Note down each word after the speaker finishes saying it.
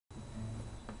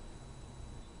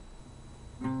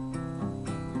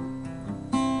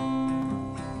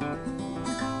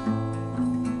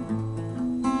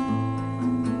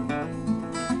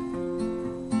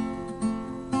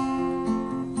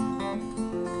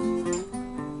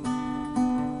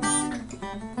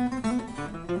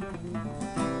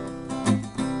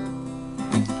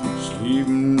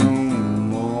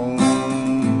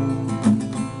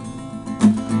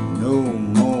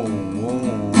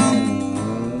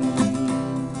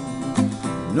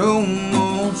No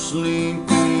more sleeping,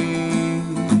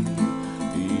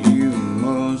 you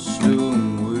must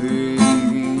awake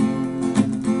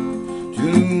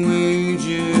to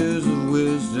ages of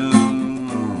wisdom.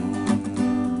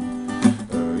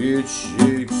 It's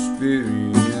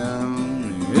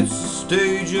Shakespearean, it's the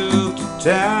stage of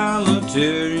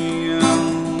totalitarian,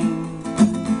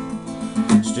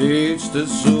 stage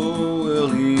that's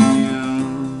Orwellian.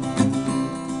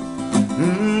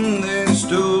 They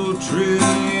stole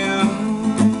trillion,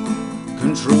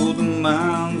 control the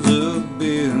minds of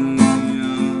billion,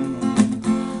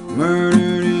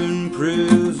 murdered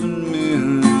imprisoned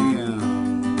million,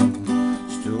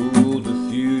 stole the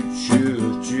future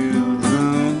of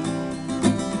children.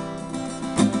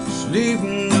 Sleep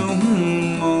no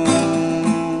more,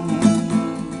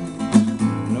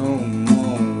 no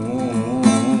more,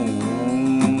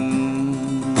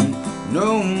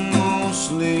 no more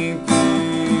sleeping.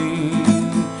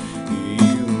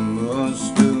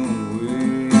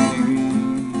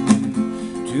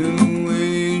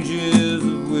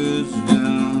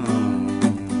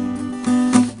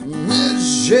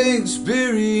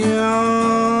 Shakespearean.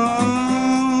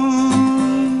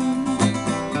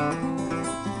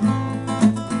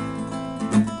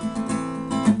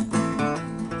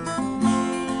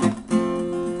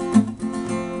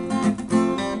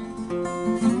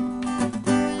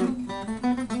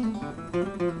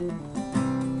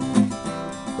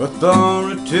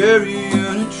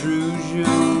 Authoritarian intrusion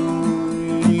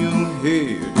in your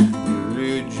head,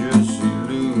 religious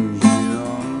illusion,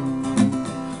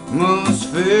 must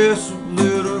face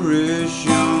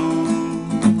obliteration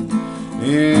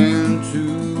into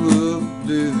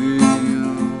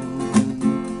oblivion.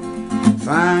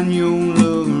 Find your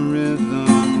love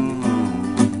rhythm,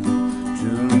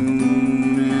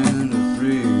 tune into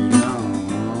freedom.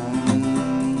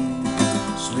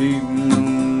 Sleep no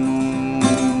more.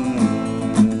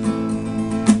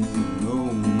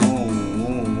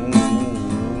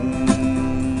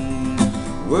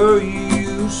 Were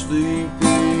you sleeping?